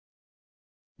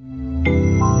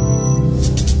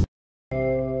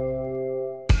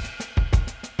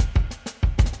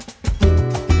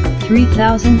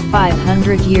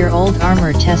"3,500-year-old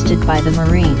armor tested by the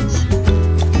Marines."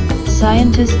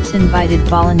 Scientists invited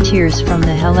volunteers from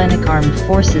the Hellenic Armed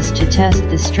Forces to test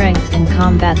the strength and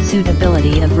combat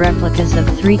suitability of replicas of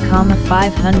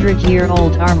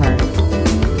 3,500-year-old armor.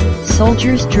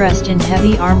 Soldiers dressed in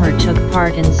heavy armor took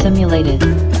part in simulated,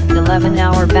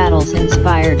 11-hour battles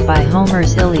inspired by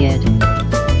Homer's Iliad.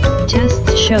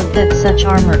 Tests showed that such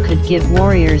armor could give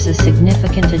warriors a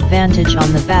significant advantage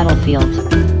on the battlefield.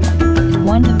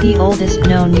 One of the oldest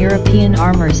known European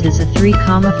armors is a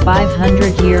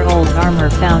 3,500-year-old armor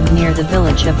found near the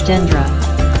village of Dendra,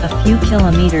 a few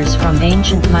kilometers from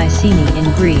ancient Mycenae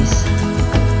in Greece.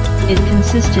 It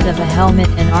consisted of a helmet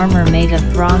and armor made of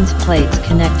bronze plates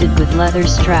connected with leather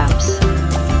straps.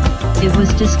 It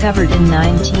was discovered in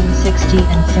 1960,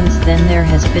 and since then there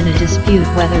has been a dispute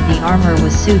whether the armor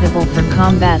was suitable for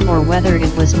combat or whether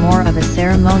it was more of a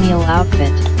ceremonial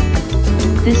outfit.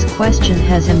 This question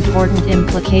has important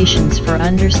implications for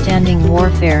understanding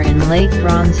warfare in Late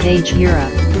Bronze Age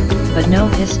Europe, but no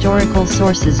historical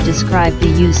sources describe the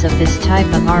use of this type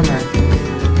of armor.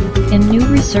 In new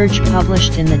research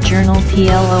published in the journal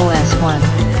PLOS 1,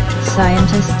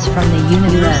 scientists from the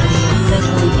University of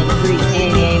Thessaly in Greece,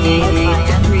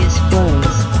 Andreas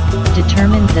Floes,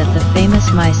 determined that the famous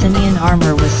Mycenaean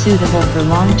armor was suitable for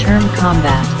long-term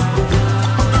combat.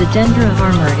 The Dendra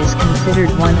armor is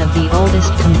considered one of the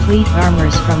oldest complete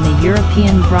armors from the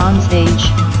European Bronze Age,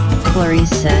 Floes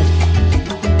said.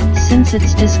 Since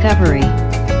its discovery,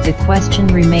 the question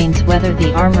remains whether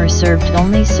the armor served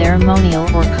only ceremonial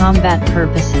or combat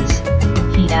purposes,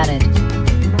 he added.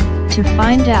 To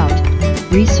find out,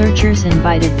 researchers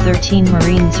invited 13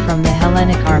 Marines from the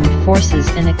Hellenic Armed Forces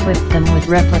and equipped them with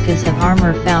replicas of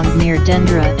armor found near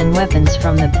Dendra and weapons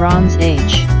from the Bronze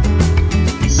Age.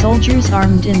 Soldiers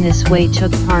armed in this way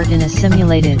took part in a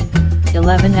simulated,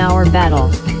 11-hour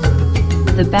battle.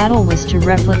 The battle was to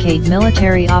replicate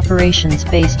military operations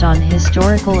based on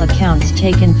historical accounts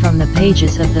taken from the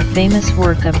pages of the famous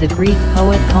work of the Greek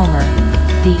poet Homer,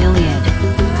 the Iliad,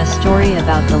 a story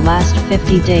about the last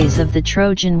 50 days of the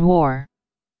Trojan War.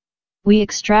 We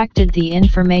extracted the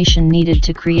information needed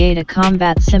to create a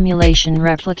combat simulation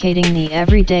replicating the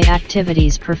everyday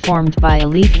activities performed by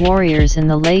elite warriors in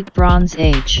the Late Bronze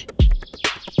Age.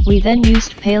 We then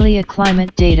used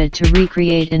paleoclimate data to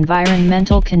recreate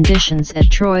environmental conditions at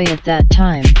Troy at that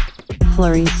time,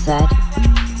 Floes said.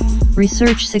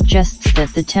 Research suggests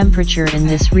that the temperature in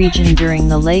this region during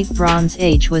the Late Bronze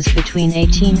Age was between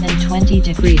 18 and 20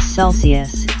 degrees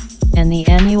Celsius, and the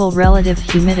annual relative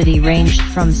humidity ranged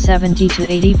from 70 to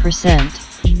 80%.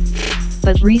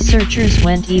 But researchers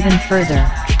went even further.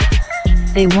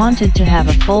 They wanted to have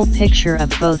a full picture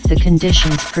of both the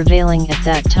conditions prevailing at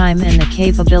that time and the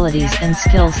capabilities and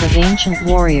skills of ancient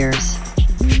warriors.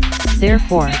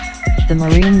 Therefore, the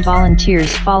Marine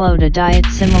volunteers followed a diet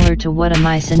similar to what a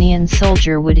Mycenaean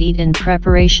soldier would eat in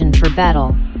preparation for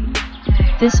battle.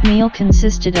 This meal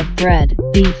consisted of bread,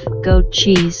 beef, goat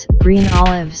cheese, green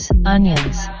olives,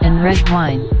 onions, and red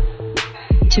wine.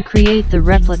 To create the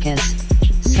replicas,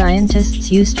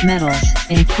 scientists used metals,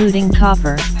 including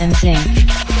copper and zinc,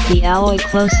 the alloy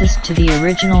closest to the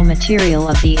original material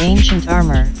of the ancient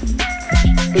armor.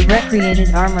 The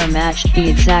recreated armor matched the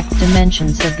exact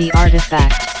dimensions of the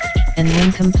artifact, and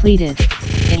when completed,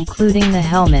 including the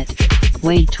helmet,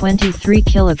 weighed 23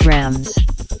 kilograms.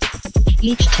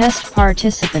 Each test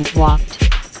participant walked,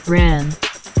 ran,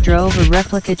 drove a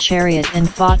replica chariot and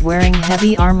fought wearing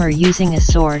heavy armor using a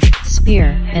sword,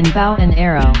 spear, and bow and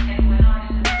arrow.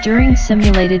 During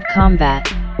simulated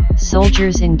combat,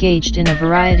 soldiers engaged in a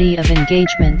variety of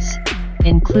engagements,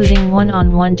 including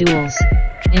one-on-one duels,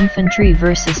 infantry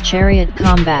versus chariot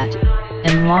combat,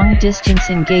 and long-distance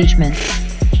engagements.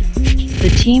 The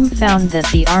team found that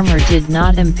the armor did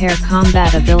not impair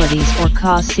combat abilities or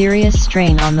cause serious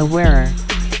strain on the wearer.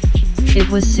 It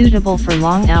was suitable for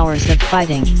long hours of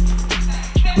fighting.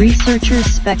 Researchers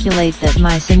speculate that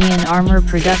Mycenaean armor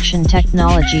production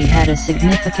technology had a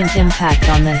significant impact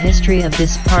on the history of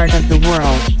this part of the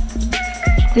world.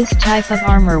 This type of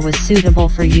armor was suitable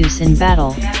for use in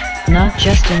battle, not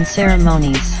just in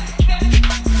ceremonies.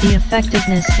 The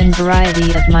effectiveness and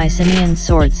variety of Mycenaean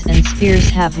swords and spears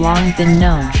have long been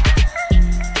known.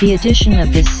 The addition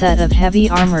of this set of heavy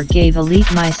armor gave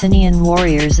elite Mycenaean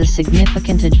warriors a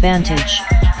significant advantage,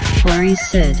 Floes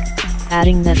said,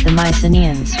 adding that the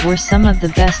Mycenaeans were some of the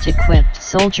best equipped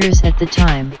soldiers at the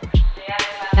time.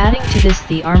 Adding to this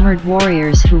the armored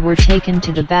warriors who were taken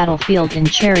to the battlefield in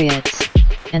chariots,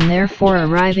 and therefore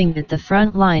arriving at the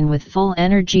front line with full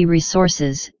energy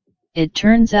resources. It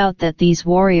turns out that these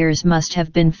warriors must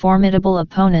have been formidable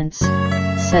opponents,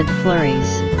 said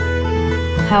Fleury's.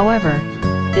 However,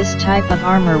 this type of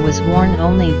armor was worn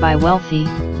only by wealthy,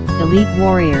 elite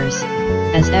warriors,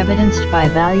 as evidenced by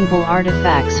valuable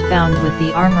artifacts found with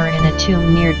the armor in a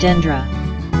tomb near Dendra.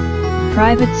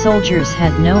 Private soldiers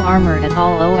had no armor at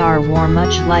all or wore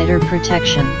much lighter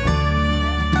protection.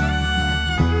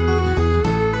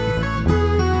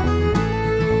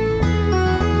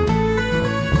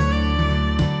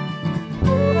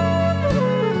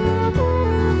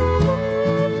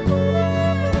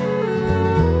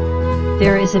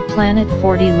 There is a planet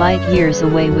 40 light-years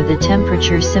away with a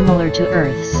temperature similar to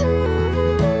Earth's.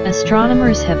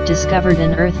 Astronomers have discovered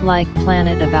an Earth-like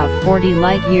planet about 40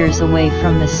 light-years away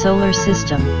from the solar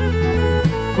system.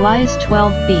 Gliese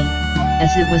 12b,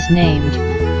 as it was named,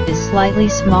 is slightly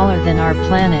smaller than our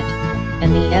planet,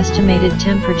 and the estimated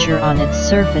temperature on its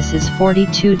surface is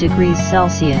 42 degrees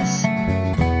Celsius.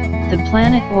 The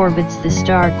planet orbits the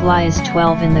star Gliese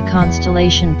 12 in the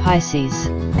constellation Pisces.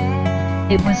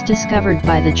 It was discovered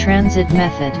by the transit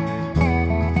method.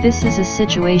 This is a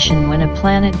situation when a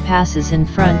planet passes in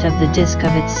front of the disk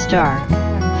of its star,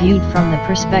 viewed from the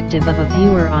perspective of a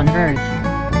viewer on Earth,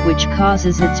 which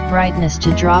causes its brightness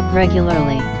to drop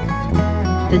regularly.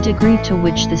 The degree to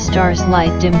which the star's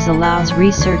light dims allows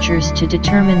researchers to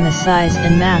determine the size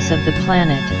and mass of the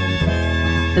planet.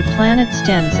 The planet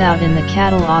stands out in the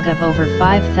catalogue of over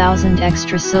 5,000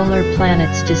 extrasolar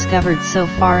planets discovered so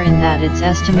far in that its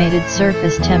estimated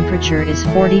surface temperature is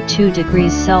 42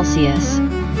 degrees Celsius,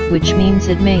 which means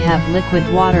it may have liquid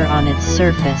water on its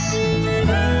surface.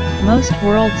 Most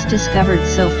worlds discovered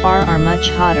so far are much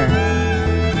hotter.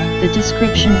 The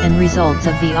description and results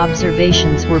of the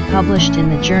observations were published in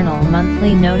the journal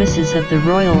Monthly Notices of the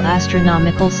Royal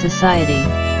Astronomical Society.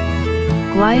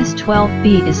 Gliese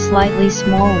 12b is slightly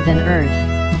smaller than Earth,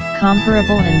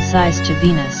 comparable in size to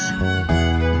Venus.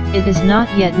 It is not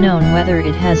yet known whether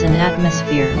it has an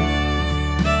atmosphere.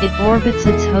 It orbits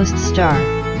its host star,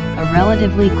 a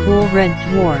relatively cool red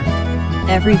dwarf,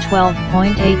 every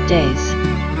 12.8 days.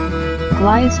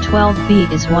 Gliese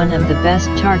 12b is one of the best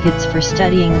targets for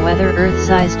studying whether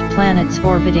Earth-sized planets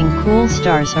orbiting cool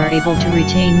stars are able to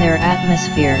retain their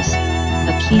atmospheres,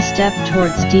 a key step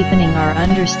towards deepening our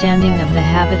understanding of the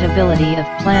habitability of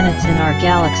planets in our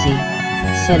galaxy,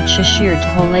 said Shashir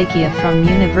Dholakia from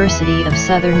University of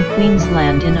Southern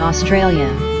Queensland in Australia.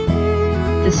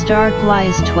 The star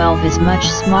Gliese 12 is much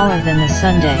smaller than the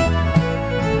Sunday.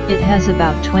 It has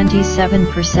about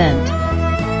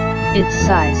 27% its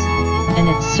size, and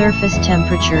its surface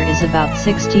temperature is about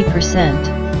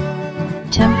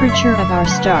 60% temperature of our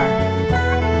star.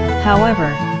 However,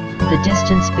 the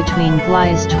distance between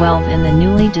Gliese 12 and the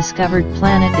newly discovered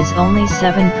planet is only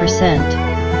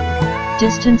 7%.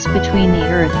 Distance between the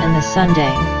Earth and the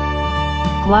Sunday.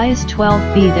 Gliese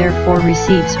 12b therefore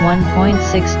receives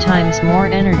 1.6 times more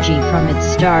energy from its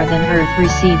star than Earth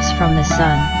receives from the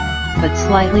Sun, but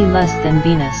slightly less than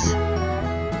Venus.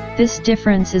 This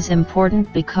difference is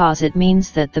important because it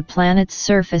means that the planet's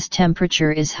surface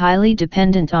temperature is highly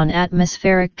dependent on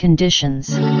atmospheric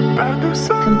conditions.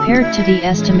 Compared to the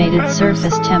estimated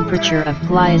surface temperature of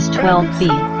Gliese 12b,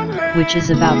 which is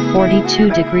about 42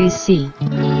 degrees C,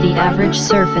 the average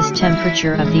surface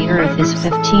temperature of the Earth is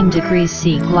 15 degrees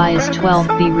C. Gliese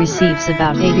 12b receives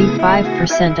about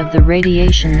 85% of the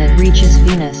radiation that reaches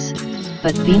Venus,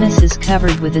 but Venus is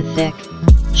covered with a thick,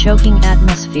 choking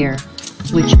atmosphere,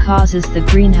 which causes the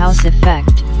greenhouse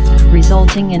effect,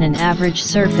 resulting in an average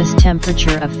surface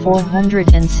temperature of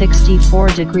 464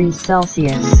 degrees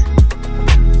Celsius.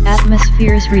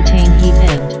 Atmospheres retain heat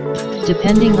and,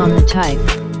 depending on the type,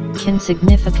 can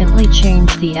significantly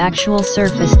change the actual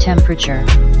surface temperature.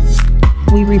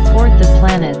 We report the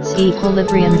planet's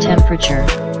equilibrium temperature,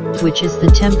 which is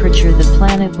the temperature the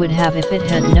planet would have if it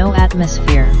had no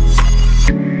atmosphere.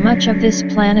 Much of this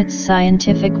planet's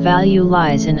scientific value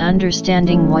lies in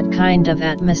understanding what kind of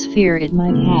atmosphere it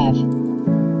might have.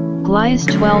 Gliese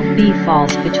 12b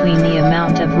falls between the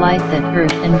amount of light that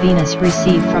Earth and Venus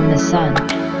receive from the Sun,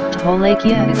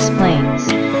 Dholakia explains,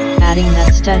 adding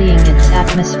that studying its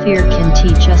atmosphere can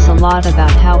teach us a lot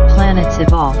about how planets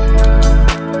evolve.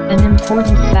 An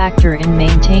important factor in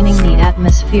maintaining the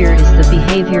atmosphere is the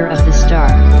behavior of the star.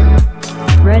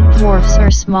 Red dwarfs are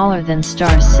smaller than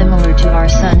stars similar to our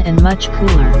Sun and much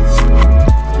cooler.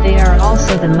 They are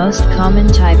also the most common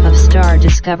type of star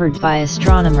discovered by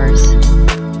astronomers.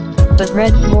 But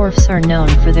red dwarfs are known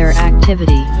for their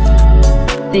activity.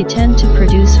 They tend to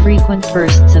produce frequent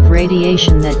bursts of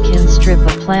radiation that can strip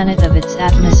a planet of its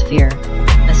atmosphere,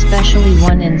 especially especially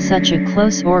one in such a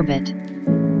close orbit.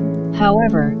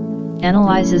 However,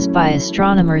 analyses by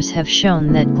astronomers have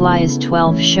shown that Gliese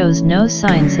 12 shows no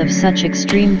signs of such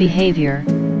extreme behavior,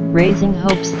 raising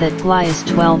hopes that Gliese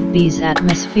 12b's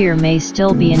atmosphere may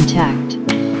still be intact.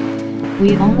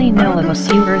 We only know of a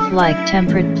few Earth-like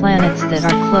temperate planets that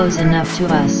are close enough to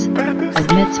us,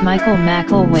 admits Michael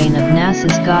McElwain of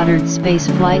NASA's Goddard Space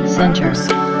Flight Center.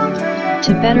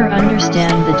 To better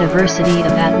understand the diversity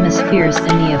of atmospheres and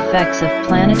the effects of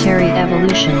planetary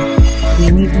evolution, we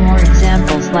need more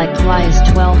examples like Gliese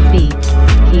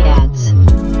 12b, he adds.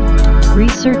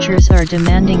 Researchers are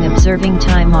demanding observing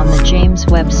time on the James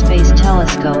Webb Space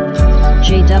Telescope,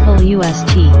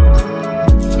 JWST.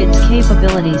 Its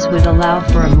capabilities would allow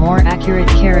for a more accurate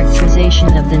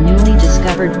characterization of the newly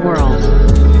discovered world.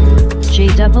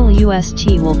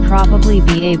 JWST will probably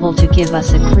be able to give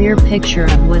us a clear picture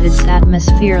of what its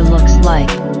atmosphere looks like,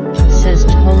 says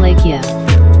Tolekia.